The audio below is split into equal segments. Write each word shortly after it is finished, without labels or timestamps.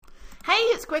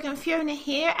Greg and Fiona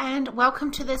here, and welcome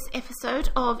to this episode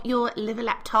of your Live a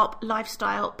Laptop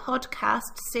Lifestyle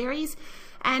podcast series,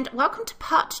 and welcome to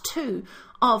part 2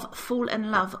 of Fall in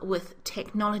Love with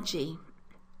Technology.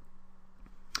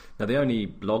 Now, the only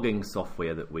blogging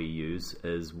software that we use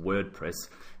is WordPress,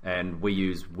 and we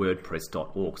use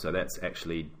wordpress.org, so that's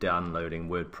actually downloading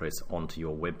WordPress onto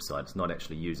your website. It's not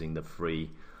actually using the free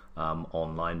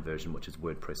online version, which is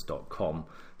wordpress.com.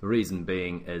 The reason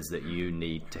being is that you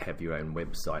need to have your own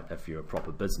website if you're a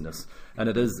proper business, and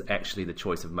it is actually the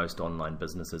choice of most online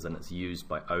businesses, and it's used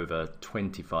by over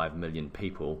 25 million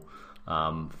people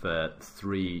for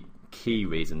 3 key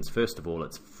reasons. First of all,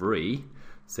 it's free.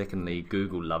 Secondly,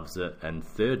 Google loves it, and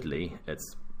thirdly,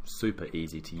 it's super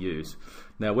easy to use.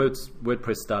 Now,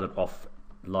 WordPress started off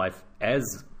life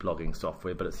as blogging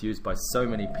software, but it's used by so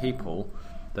many people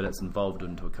that it's evolved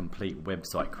into a complete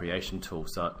website creation tool.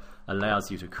 So it allows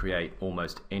you to create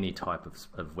almost any type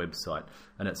of website,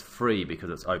 and it's free because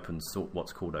it's open source,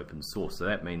 what's called open source. So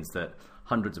that means that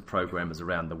hundreds of programmers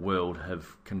around the world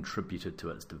have contributed to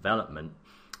its development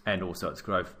and also its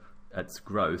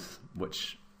growth,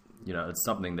 which, you know, it's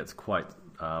something that's quite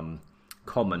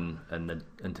common in the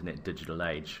internet digital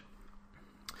age.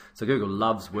 So Google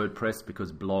loves WordPress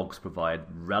because blogs provide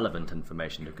relevant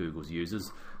information to Google's users,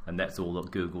 and that's all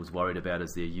that Google's worried about,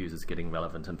 is their users getting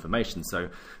relevant information. So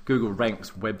Google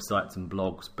ranks websites and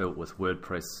blogs built with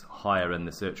WordPress higher in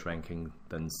the search ranking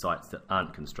than sites that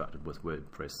aren't constructed with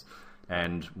WordPress.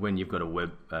 And when you've got a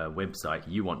website,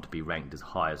 you want to be ranked as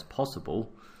high as possible.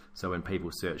 So when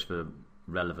people search for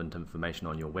relevant information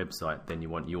on your website, then you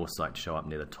want your site to show up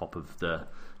near the top of the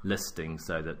listing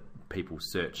so that people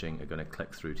searching are going to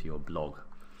click through to your blog.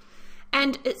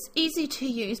 And it's easy to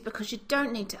use because you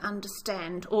don't need to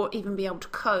understand or even be able to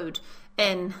code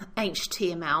in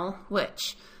HTML,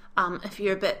 which, if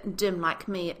you're a bit dim like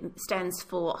me, it stands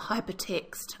for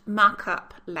Hypertext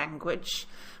Markup Language,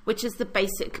 which is the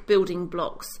basic building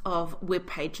blocks of web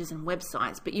pages and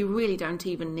websites. But you really don't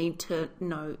even need to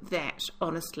know that,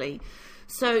 honestly.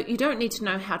 So you don't need to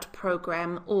know how to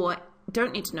program, or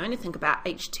don't need to know anything about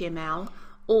HTML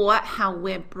or how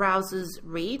web browsers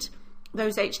read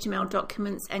those HTML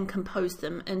documents and compose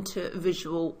them into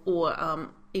visual or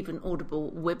even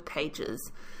audible web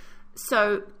pages.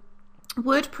 So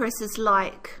WordPress is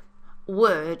like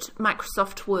Word,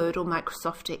 Microsoft Word or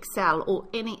Microsoft Excel or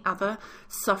any other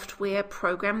software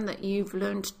program that you've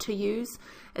learned to use.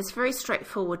 It's very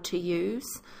straightforward to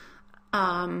use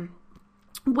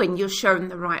when you're shown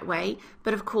the right way,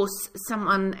 but of course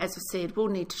someone, as I said, will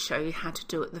need to show you how to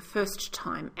do it the first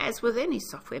time, as with any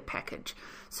software package.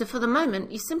 So for the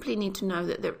moment, you simply need to know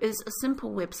that there is a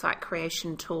simple website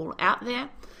creation tool out there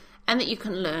and that you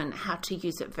can learn how to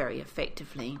use it very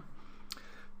effectively.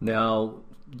 Now,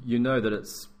 you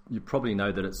probably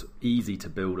know that it's easy to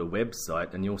build a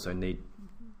website, and you also need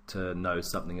to know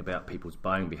something about people's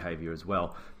buying behavior as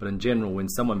well. But in general, when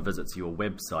someone visits your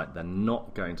website, they're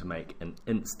not going to make an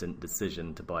instant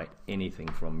decision to buy anything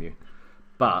from you.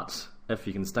 But if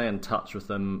you can stay in touch with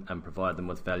them and provide them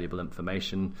with valuable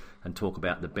information and talk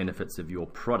about the benefits of your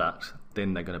product,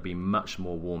 then they're going to be much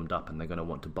more warmed up and they're going to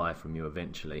want to buy from you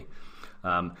eventually.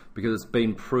 Because it's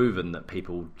been proven that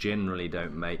people generally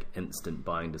don't make instant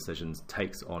buying decisions. It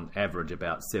takes on average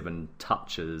about 7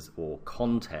 touches or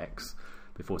contacts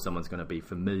before someone's going to be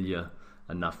familiar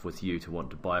enough with you to want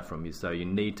to buy from you. So you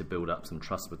need to build up some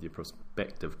trust with your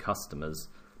prospective customers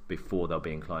before they'll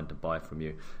be inclined to buy from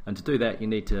you. And to do that, you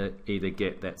need to either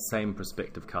get that same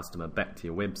prospective customer back to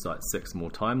your website 6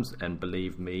 more times, and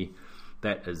believe me,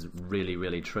 that is really,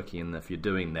 really tricky, and if you're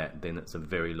doing that, then it's a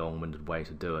very long-winded way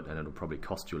to do it, and it'll probably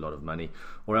cost you a lot of money.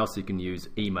 Or else you can use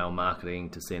email marketing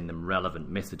to send them relevant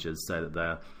messages so that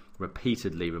they're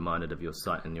repeatedly reminded of your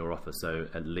site and your offer, so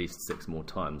at least 6 more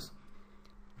times.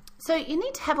 So you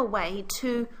need to have a way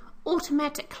to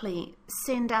automatically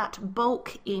send out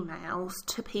bulk emails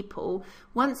to people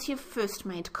once you've first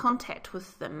made contact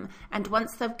with them and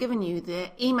once they've given you their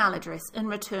email address in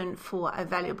return for a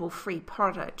valuable free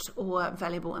product or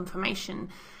valuable information.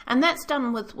 And that's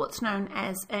done with what's known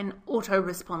as an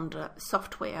autoresponder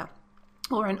software,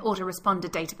 or an autoresponder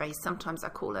database, sometimes I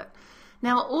call it.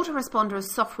 Now, an autoresponder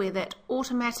is software that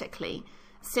automatically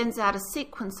sends out a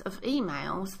sequence of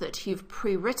emails that you've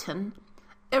pre-written,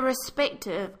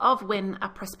 irrespective of when a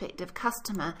prospective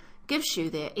customer gives you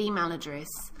their email address.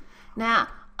 Now,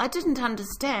 I didn't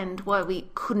understand why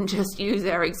we couldn't just use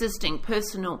our existing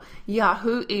personal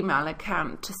Yahoo email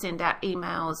account to send out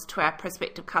emails to our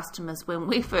prospective customers when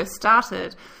we first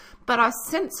started, but I've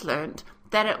since learned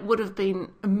that it would have been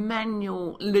a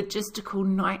manual logistical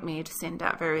nightmare to send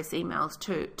out various emails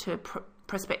to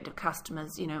prospective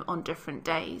customers, on different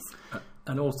days.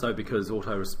 And also because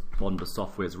autoresponder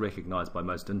software is recognised by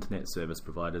most internet service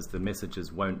providers, the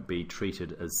messages won't be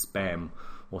treated as spam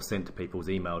or sent to people's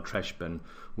email trash bin.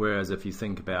 Whereas if you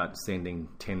think about sending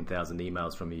 10,000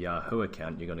 emails from your Yahoo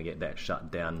account, you're going to get that shut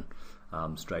down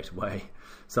straight away.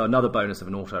 So another bonus of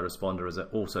an autoresponder is it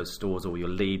also stores all your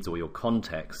leads or your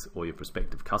contacts or your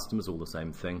prospective customers, all the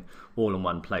same thing, all in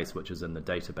one place, which is in the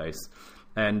database.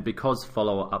 And because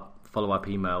follow-up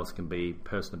emails can be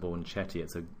personable and chatty,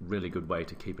 it's a really good way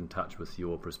to keep in touch with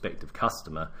your prospective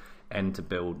customer and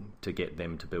to get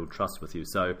them to build trust with you.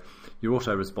 So your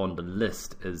autoresponder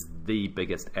list is the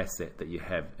biggest asset that you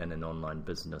have in an online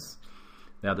business.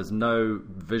 Now, there's no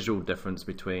visual difference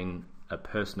between a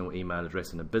personal email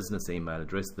address and a business email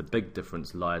address. The big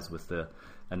difference lies with the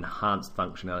enhanced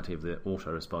functionality of the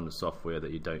autoresponder software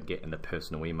that you don't get in a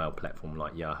personal email platform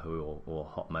like Yahoo or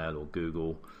Hotmail or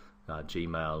Google,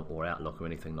 Gmail or Outlook or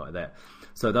anything like that.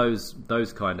 So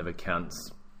those kind of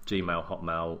accounts, Gmail,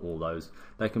 Hotmail, all those,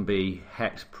 they can be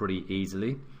hacked pretty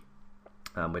easily.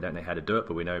 We don't know how to do it,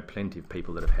 but we know plenty of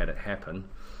people that have had it happen.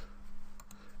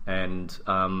 And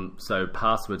so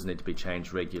passwords need to be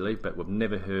changed regularly, but we've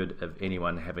never heard of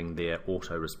anyone having their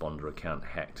autoresponder account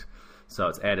hacked. So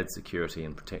it's added security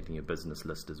and protecting your business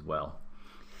list as well.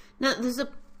 Now, there's a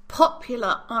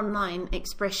popular online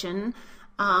expression,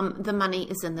 the money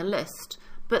is in the list.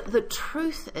 But the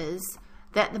truth is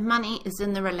that the money is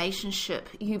in the relationship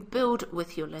you build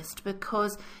with your list,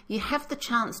 because you have the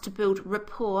chance to build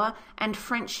rapport and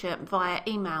friendship via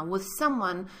email with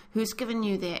someone who's given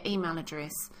you their email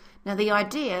address. Now, the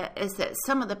idea is that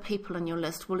some of the people in your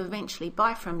list will eventually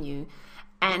buy from you,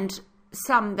 and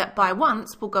some that buy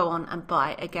once will go on and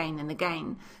buy again and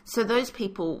again. So those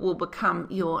people will become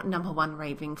your number one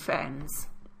raving fans.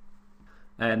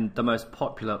 And the most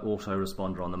popular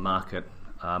autoresponder on the market,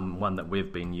 one that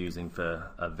we've been using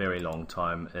for a very long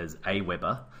time, is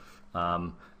Aweber,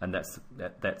 and that's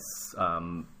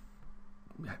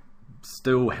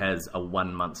still has a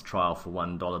 1 month trial for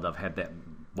 $1. They've had that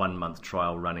 1 month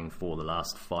trial running for the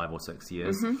last 5 or 6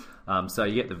 years. So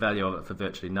you get the value of it for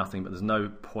virtually nothing, but there's no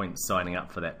point signing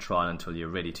up for that trial until you're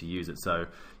ready to use it. So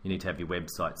you need to have your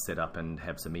website set up and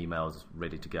have some emails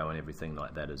ready to go and everything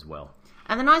like that as well.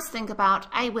 And the nice thing about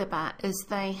Aweber is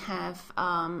they have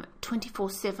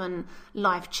 24/7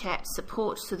 live chat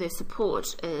support, so their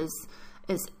support is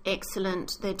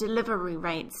excellent. Their delivery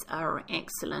rates are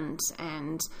excellent,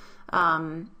 and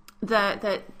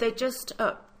they're just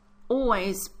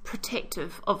always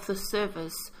protective of the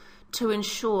service to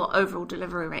ensure overall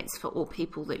delivery rates for all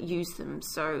people that use them.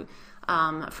 So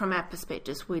from our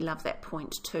perspectives, we love that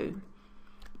point too.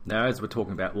 Now, as we're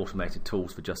talking about automated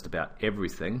tools for just about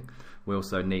everything, we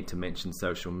also need to mention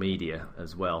social media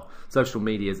as well. Social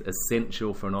media is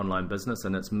essential for an online business,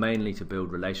 and it's mainly to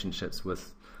build relationships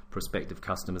with prospective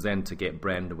customers and to get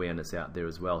brand awareness out there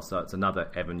as well. So it's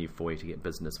another avenue for you to get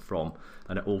business from,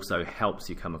 and it also helps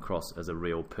you come across as a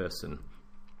real person.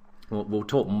 We'll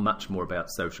talk much more about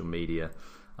social media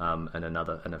in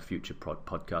a future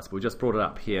podcast, but we just brought it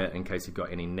up here in case you've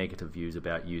got any negative views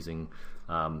about using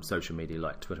social media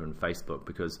like Twitter and Facebook,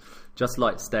 because just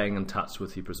like staying in touch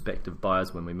with your prospective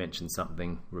buyers, when we mention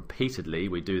something repeatedly,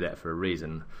 we do that for a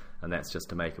reason, and that's just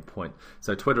to make a point.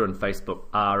 So Twitter and Facebook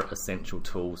are essential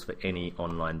tools for any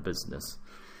online business.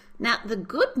 Now, the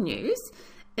good news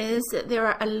is that there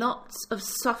are lots of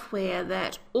software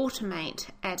that automate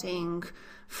adding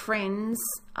friends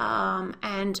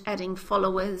and adding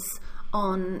followers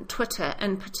on Twitter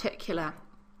in particular.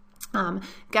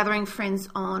 Gathering friends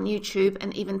on YouTube,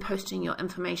 and even posting your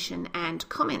information and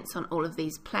comments on all of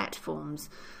these platforms.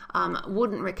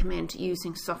 Wouldn't recommend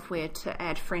using software to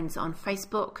add friends on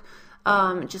Facebook,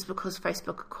 just because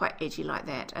Facebook are quite edgy like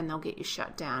that and they'll get you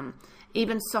shut down.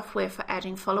 Even software for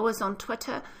adding followers on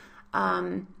Twitter,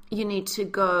 you need to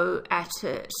go at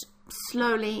it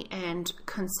slowly and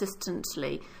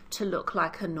consistently to look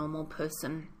like a normal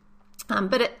person.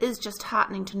 But it is just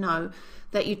heartening to know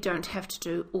that you don't have to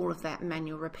do all of that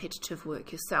manual repetitive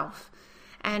work yourself.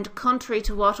 And contrary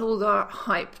to what all the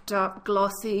hyped up,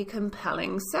 glossy,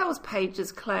 compelling sales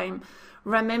pages claim,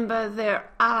 remember there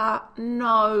are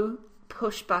no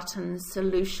push button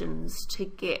solutions to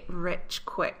get rich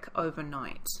quick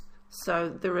overnight. So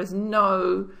there is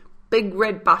no big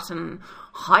red button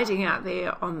hiding out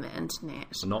there on the internet.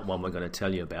 Not one we're going to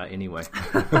tell you about anyway.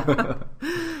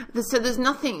 So there's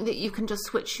nothing that you can just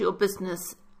switch your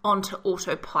business onto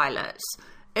autopilot,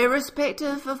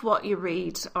 irrespective of what you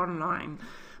read online.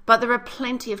 But there are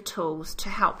plenty of tools to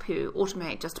help you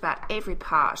automate just about every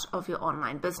part of your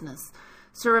online business.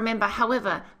 So remember,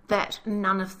 however, that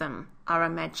none of them are a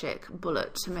magic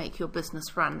bullet to make your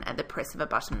business run at the press of a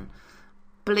button.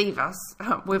 Believe us,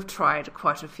 we've tried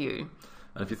quite a few.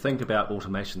 And if you think about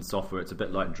automation software, it's a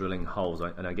bit like drilling holes,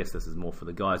 and I guess this is more for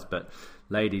the guys, but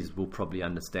ladies will probably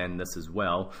understand this as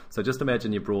well. So just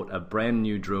imagine you brought a brand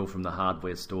new drill from the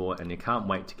hardware store and you can't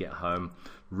wait to get home,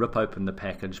 rip open the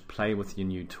package, play with your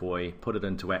new toy, put it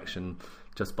into action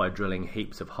just by drilling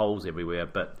heaps of holes everywhere.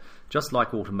 But just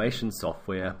like automation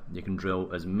software, you can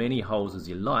drill as many holes as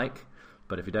you like,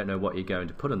 but if you don't know what you're going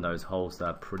to put in those holes,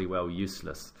 they're pretty well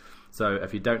useless. So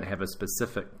if you don't have a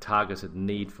specific targeted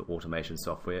need for automation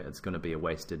software, it's going to be a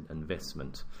wasted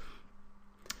investment.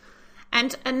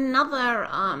 And another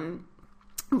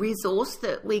resource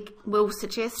that we will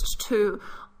suggest to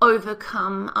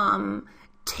overcome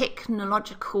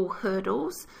technological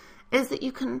hurdles is that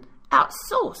you can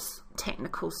outsource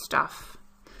technical stuff.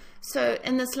 So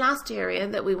in this last area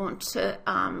that we want to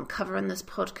cover in this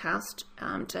podcast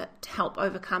to help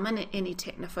overcome any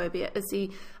technophobia is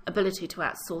the ability to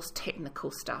outsource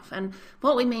technical stuff. And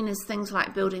what we mean is things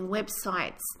like building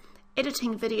websites,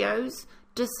 editing videos,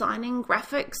 designing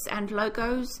graphics and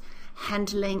logos,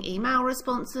 handling email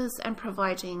responses, and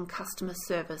providing customer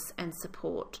service and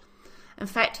support. In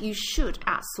fact, you should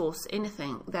outsource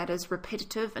anything that is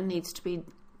repetitive and needs to be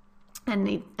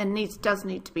does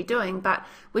need to be doing, but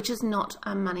which is not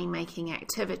a money-making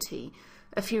activity.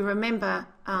 If you remember,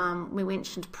 we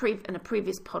mentioned in a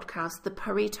previous podcast the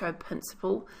Pareto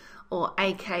principle, or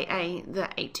AKA the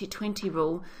 80-20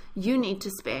 rule. You need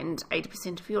to spend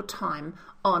 80% of your time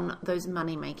on those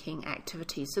money-making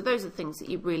activities. So those are things that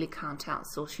you really can't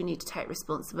outsource. You need to take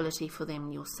responsibility for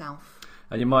them yourself.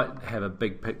 And you might have a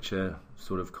big picture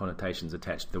sort of connotations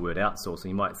attached to the word outsourcing.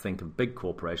 You might think of big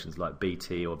corporations like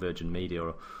BT or Virgin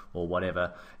Media or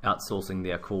whatever outsourcing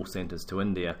their call centres to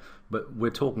India. But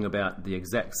we're talking about the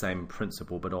exact same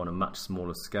principle but on a much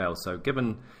smaller scale. So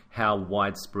given how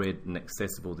widespread and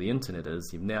accessible the internet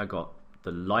is, you've now got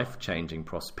the life-changing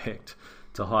prospect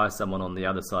to hire someone on the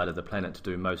other side of the planet to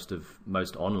do most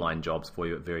online jobs for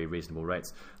you at very reasonable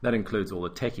rates. That includes all the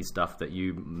techie stuff that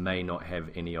you may not have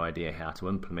any idea how to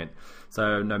implement.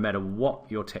 So no matter what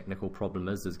your technical problem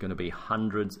is, there's going to be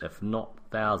hundreds, if not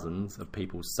thousands, of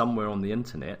people somewhere on the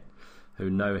internet who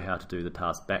know how to do the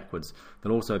task backwards.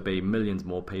 There'll also be millions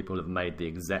more people who have made the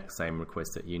exact same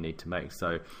request that you need to make.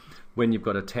 So when you've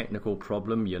got a technical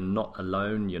problem, you're not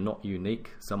alone, you're not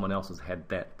unique. Someone else has had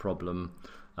that problem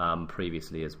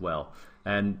previously as well.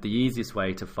 And the easiest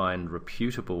way to find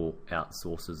reputable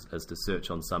outsourcers is to search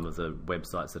on some of the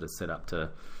websites that are set up to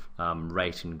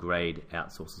rate and grade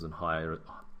outsourcers and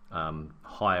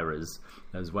hirers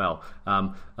as well.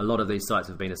 A lot of these sites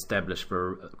have been established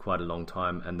for quite a long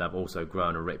time, and they've also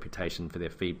grown a reputation for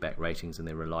their feedback ratings and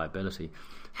their reliability.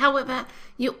 However,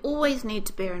 you always need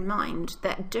to bear in mind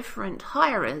that different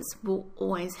hirers will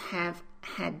always have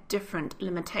had different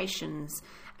limitations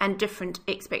and different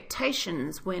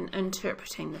expectations when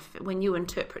you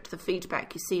interpret the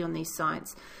feedback you see on these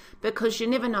sites, because you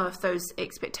never know if those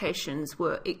expectations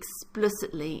were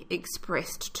explicitly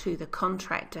expressed to the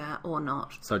contractor or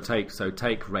not. So take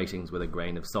ratings with a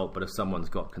grain of salt, but if someone's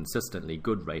got consistently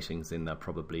good ratings, then they're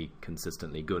probably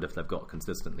consistently good. If they've got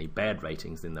consistently bad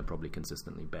ratings, then they're probably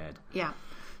consistently bad. Yeah.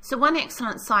 So one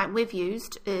excellent site we've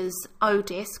used is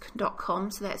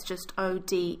odesk.com, so that's just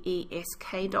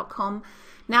odesk.com.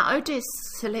 Now, Odesk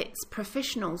selects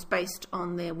professionals based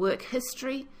on their work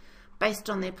history, based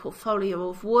on their portfolio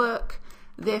of work,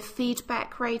 their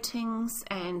feedback ratings,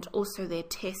 and also their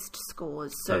test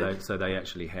scores. So they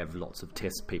actually have lots of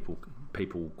tests people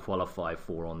qualify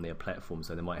for on their platform.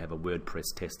 So they might have a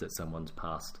WordPress test that someone's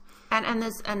passed. And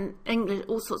there's English,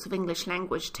 all sorts of English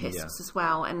language tests as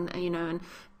well, and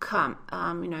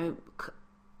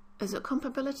is it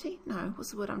comparability? No,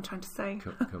 what's the word I'm trying to say?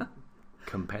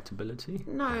 Compatibility?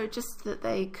 No, just that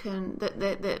they can that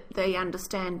they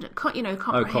understand.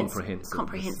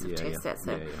 Comprehensive tests. That's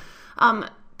it. Yeah.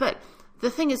 But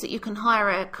the thing is that you can hire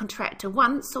a contractor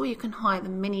once, or you can hire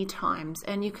them many times,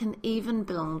 and you can even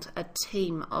build a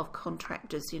team of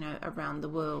contractors, around the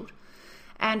world.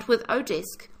 And with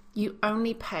Odesk, you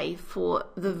only pay for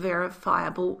the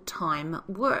verifiable time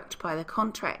worked by the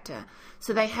contractor.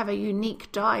 So they have a unique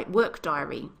work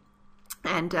diary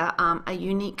and a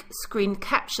unique screen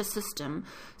capture system,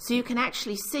 so you can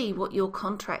actually see what your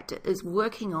contractor is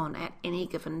working on at any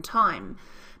given time.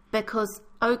 Because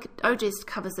Odesk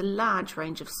covers a large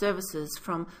range of services,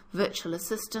 from virtual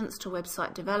assistants to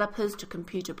website developers to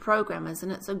computer programmers,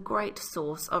 and it's a great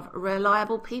source of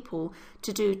reliable people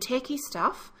to do techie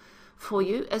stuff for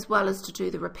you, as well as to do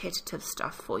the repetitive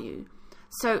stuff for you.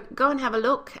 So go and have a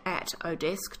look at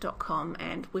odesk.com,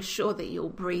 and we're sure that you'll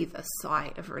breathe a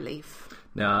sigh of relief.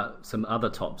 Now, some other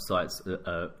top sites that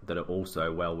are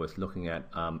also well worth looking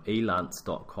at,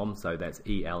 elance.com, so that's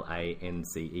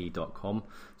ELANCE.com.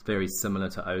 It's very similar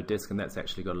to Odesk, and that's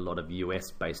actually got a lot of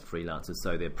US-based freelancers,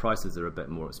 so their prices are a bit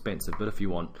more expensive. But if you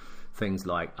want things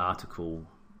like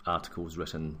articles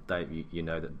written, you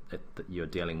know that you're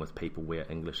dealing with people where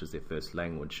English is their first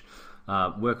language.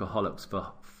 Workaholics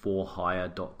for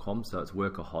hire.com, so it's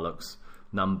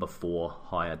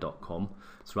workaholics4hire.com.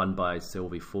 It's run by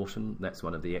Sylvie Fortin. That's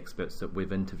one of the experts that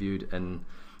we've interviewed in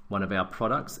one of our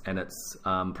products, and it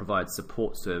provides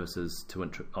support services to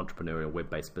entrepreneurial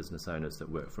web-based business owners that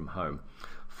work from home.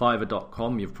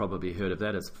 Fiverr.com, you've probably heard of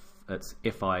that. It's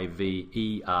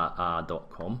FIVERR.com.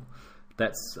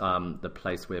 That's the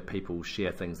place where people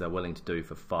share things they're willing to do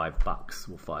for $5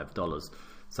 or $5.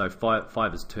 So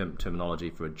Fiverr's terminology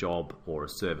for a job or a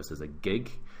service is a gig,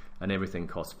 and everything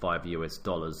costs $5 US.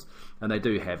 And they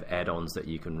do have add-ons that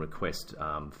you can request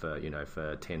for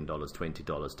 $10,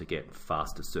 $20 to get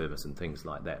faster service and things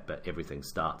like that. But everything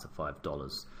starts at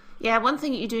 $5. Yeah, one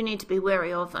thing you do need to be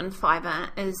wary of on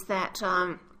Fiverr is that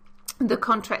the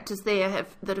contractors there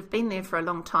that have been there for a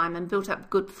long time and built up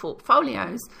good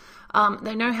portfolios.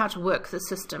 They know how to work the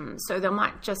system, so they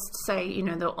might just say,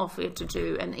 they'll offer you to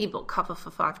do an ebook cover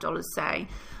for $5, say,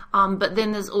 but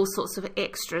then there's all sorts of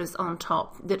extras on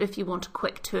top that if you want a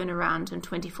quick turnaround in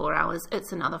 24 hours,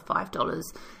 it's another $5.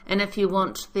 And if you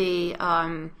want the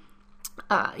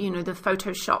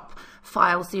Photoshop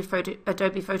files, the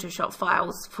Adobe Photoshop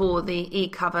files for the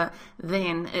e-cover,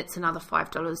 then it's another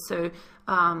 $5. So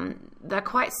they're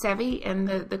quite savvy, and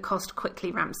the cost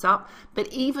quickly ramps up.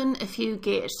 But even if you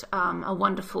get a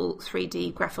wonderful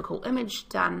 3D graphical image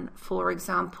done, for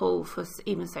example, for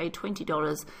even say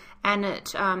 $20, and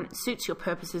it suits your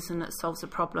purposes and it solves a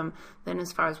problem, then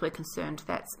as far as we're concerned,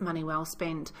 that's money well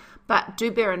spent. But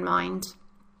do bear in mind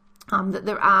that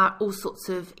there are all sorts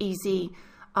of easy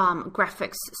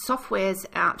graphics softwares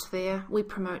out there. We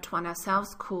promote one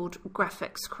ourselves called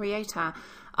Graphics Creator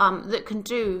that can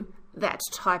do that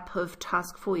type of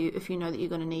task for you if you know that you're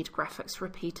going to need graphics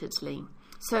repeatedly.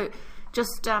 So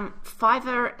just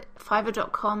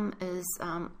Fiverr.com is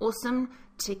awesome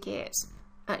to get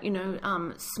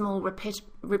small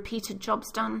repeated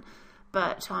jobs done,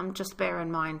 but just bear in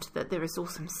mind that there is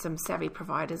also some savvy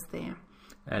providers there.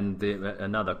 And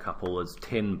another couple is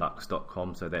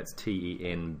tenbucks.com, so that's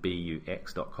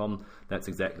TENBUX.com. That's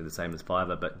exactly the same as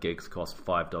Fiverr, but gigs cost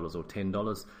 $5 or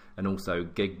 $10. And also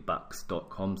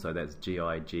gigbucks.com, so that's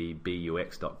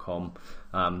GIGBUX.com.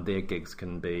 Their gigs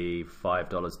can be $5,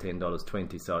 $10,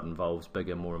 $20, so it involves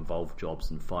bigger, more involved jobs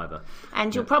than Fiverr.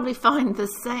 And you'll probably find the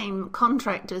same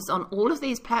contractors on all of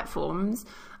these platforms.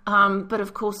 But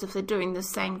of course, if they're doing the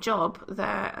same job,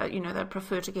 they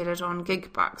prefer to get it on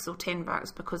GigBucks or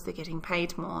 $10 because they're getting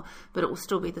paid more. But it will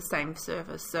still be the same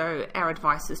service. So our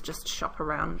advice is just shop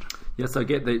around. Yeah, so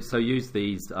use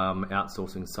these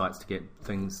outsourcing sites to get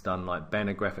things done, like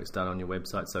banner graphics done on your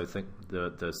website. So think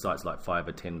the sites like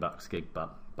Fiverr, $10,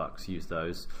 GigBucks, use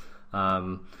those.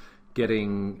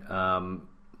 Getting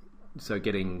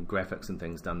graphics and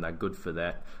things done, they're good for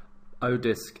that.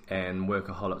 Odesk and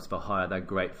Workaholics for Hire, they're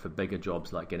great for bigger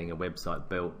jobs like getting a website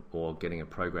built or getting a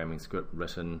programming script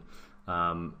written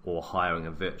or hiring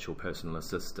a virtual personal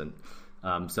assistant.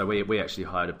 So we actually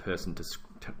hired a person to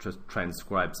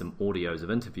transcribe some audios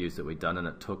of interviews that we'd done, and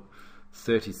it took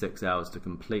 36 hours to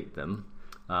complete them.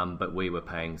 But we were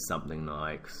paying something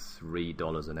like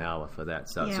 $3 an hour for that.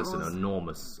 So it's just an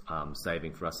enormous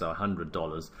saving for us. So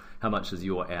 $100. How much is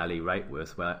your hourly rate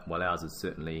worth? Well, ours is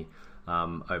certainly...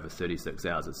 over 36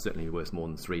 hours, it's certainly worth more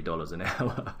than $3 an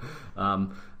hour.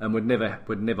 And we'd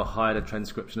never hired a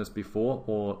transcriptionist before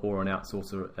or an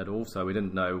outsourcer at all, so we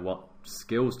didn't know what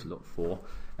skills to look for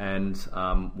and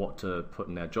what to put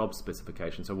in our job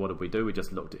specification. So what did we do? We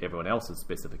just looked at everyone else's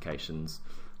specifications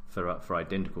for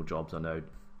identical jobs on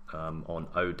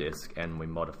Odesk, and we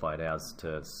modified ours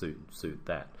to suit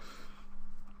that.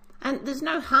 And there's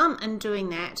no harm in doing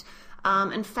that.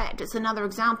 In fact, it's another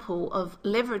example of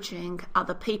leveraging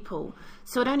other people.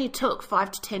 So it only took 5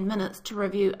 to 10 minutes to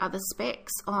review other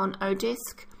specs on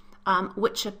Odesk,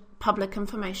 which are public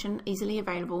information, easily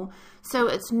available. So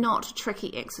it's not a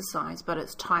tricky exercise, but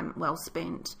it's time well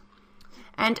spent.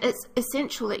 And it's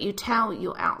essential that you tell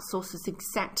your outsourcers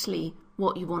exactly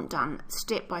what you want done,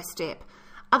 step by step.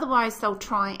 Otherwise, they'll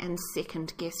try and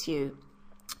second guess you.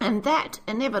 And that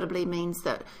inevitably means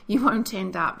that you won't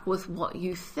end up with what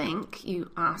you think you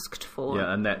asked for.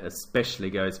 Yeah, and that especially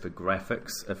goes for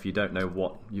graphics. If you don't know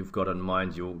what you've got in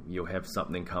mind, you'll have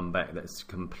something come back that's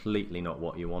completely not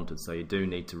what you wanted. So you do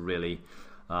need to really...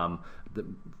 the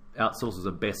outsourcers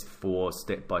are best for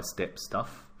step-by-step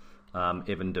stuff.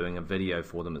 Even doing a video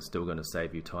for them is still going to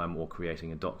save you time, or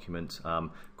creating a document.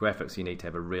 Graphics, you need to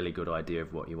have a really good idea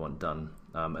of what you want done.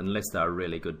 Unless they're a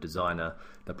really good designer,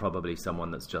 they're probably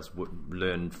someone that's just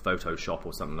learned Photoshop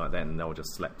or something like that, and they'll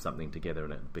just slap something together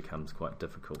and it becomes quite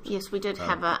difficult. Yes, we did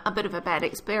have a bit of a bad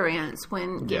experience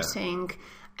when getting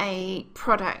a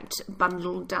product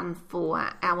bundle done for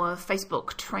our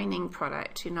Facebook training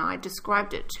product. I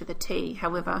described it to the T.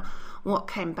 However, what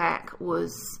came back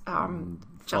was...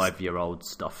 just 5-year-old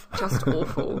stuff. Just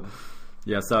awful.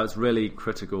 Yeah, so it's really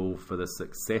critical for the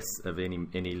success of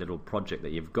any little project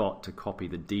that you've got to copy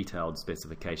the detailed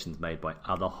specifications made by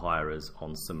other hirers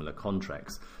on similar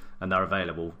contracts, and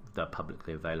they're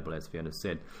publicly available, as Fiona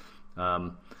said.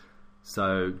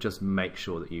 So just make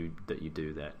sure that you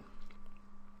do that.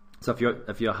 So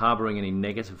if you're harbouring any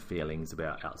negative feelings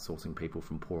about outsourcing people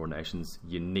from poorer nations,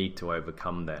 you need to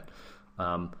overcome that.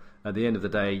 At the end of the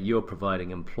day, you're providing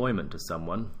employment to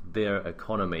someone. Their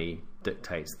economy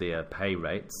dictates their pay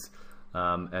rates,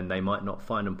 and they might not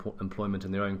find employment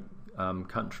in their own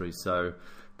country. So,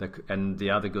 and the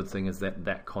other good thing is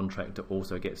that contractor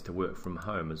also gets to work from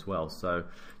home as well. So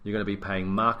you're going to be paying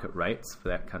market rates for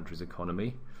that country's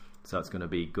economy. So it's going to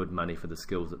be good money for the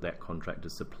skills that contractor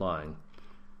is supplying.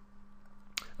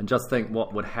 And just think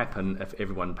what would happen if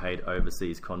everyone paid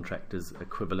overseas contractors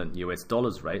equivalent US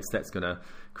dollars rates. That's going to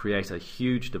create a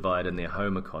huge divide in their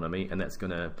home economy, and that's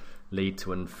going to lead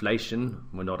to inflation.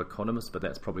 We're not economists, but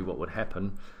that's probably what would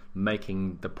happen,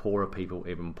 making the poorer people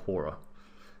even poorer.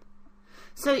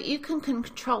 So you can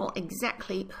control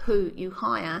exactly who you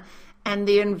hire and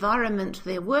the environment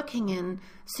they're working in,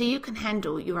 so you can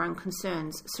handle your own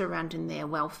concerns surrounding their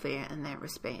welfare in that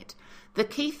respect. The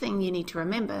key thing you need to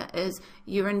remember is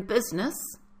you're in business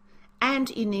and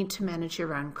you need to manage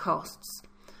your own costs.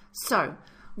 So,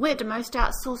 where do most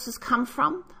outsourcers come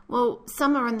from? Well,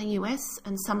 some are in the US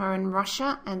and some are in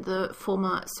Russia and the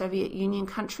former Soviet Union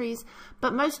countries,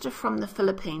 but most are from the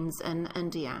Philippines and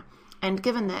India. And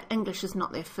given that English is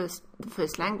not the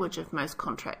first language of most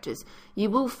contractors,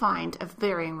 you will find a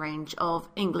varying range of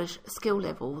English skill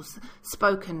levels,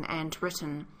 spoken and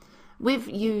written. We've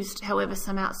used, however,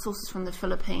 some outsourcers from the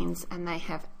Philippines, and they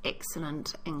have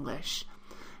excellent English.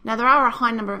 Now, there are a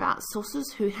high number of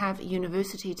outsourcers who have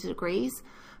university degrees,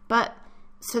 but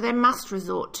so they must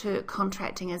resort to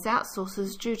contracting as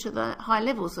outsourcers due to the high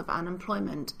levels of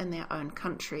unemployment in their own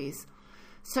countries.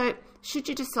 So, should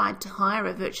you decide to hire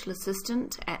a virtual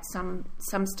assistant at some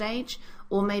stage,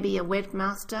 or maybe a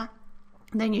webmaster,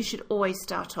 then you should always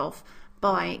start off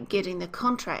by getting the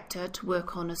contractor to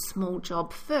work on a small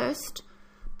job first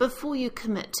before you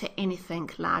commit to anything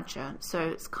larger. So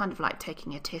it's kind of like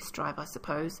taking a test drive, I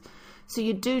suppose. So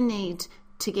you do need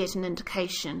to get an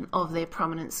indication of their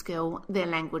prominent skill, their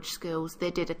language skills,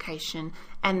 their dedication,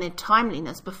 and their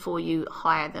timeliness before you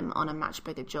hire them on a much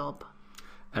bigger job.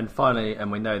 And finally,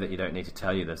 and we know that you don't need to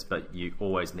tell you this, but you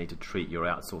always need to treat your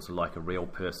outsourcer like a real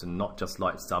person, not just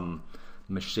like some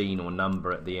machine or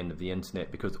number at the end of the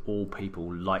internet, because all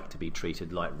people like to be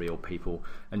treated like real people,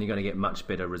 and you're going to get much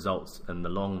better results in the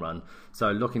long run.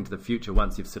 So looking to the future,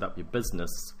 once you've set up your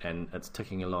business and it's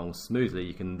ticking along smoothly,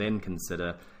 you can then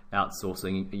consider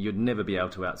outsourcing. You'd never be able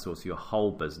to outsource your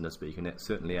whole business, but you can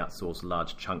certainly outsource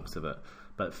large chunks of it.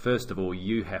 But first of all,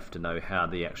 you have to know how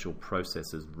the actual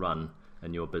processes run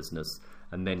in your business,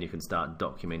 and then you can start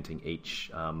documenting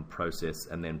each process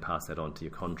and then pass that on to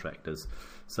your contractors.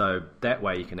 So that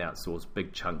way you can outsource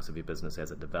big chunks of your business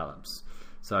as it develops.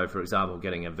 So for example,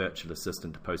 getting a virtual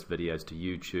assistant to post videos to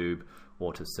YouTube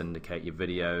or to syndicate your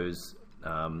videos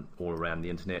all around the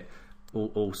internet.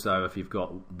 Also, if you've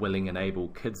got willing and able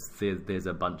kids, there's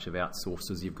a bunch of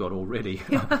outsourcers you've got already.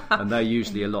 And they're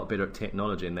usually a lot better at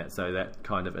technology and that, so that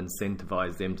kind of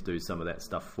incentivizes them to do some of that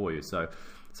stuff for you. So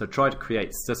try to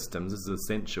create systems. This is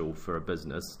essential for a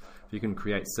business. If you can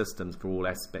create systems for all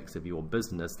aspects of your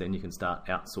business, then you can start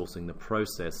outsourcing the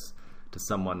process to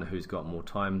someone who's got more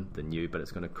time than you, but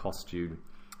it's going to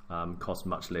cost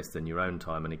much less than your own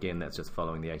time. And again, that's just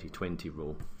following the 80-20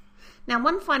 rule. Now,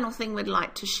 one final thing we'd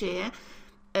like to share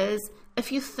is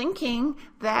if you're thinking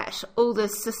that all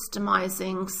this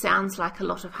systemizing sounds like a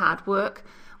lot of hard work,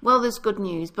 well, there's good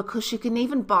news, because you can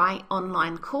even buy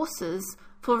online courses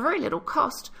for very little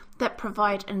cost that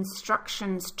provide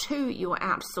instructions to your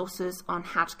outsourcers on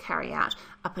how to carry out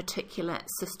a particular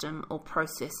system or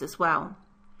process as well.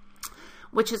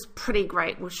 which is pretty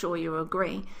great, we're sure you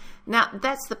agree. Now,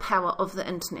 that's the power of the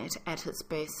internet at its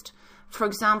best. For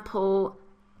example,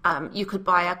 you could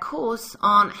buy a course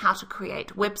on how to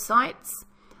create websites,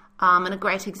 and a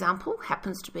great example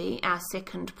happens to be our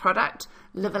second product,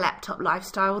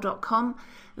 livealaptoplifestyle.com.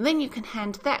 And then you can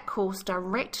hand that course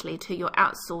directly to your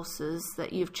outsourcers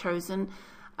that you've chosen,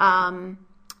 and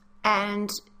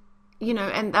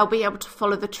they'll be able to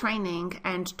follow the training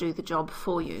and do the job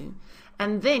for you.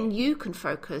 And then you can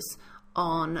focus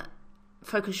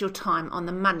your time on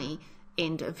the money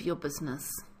end of your business.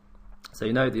 So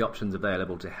you know the options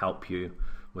available to help you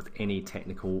with any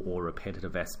technical or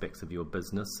repetitive aspects of your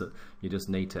business. So you just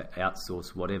need to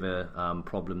outsource whatever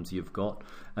problems you've got,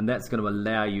 and that's going to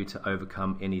allow you to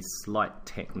overcome any slight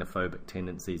technophobic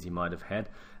tendencies you might have had,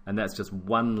 and that's just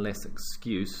one less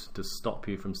excuse to stop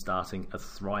you from starting a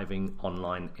thriving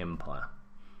online empire.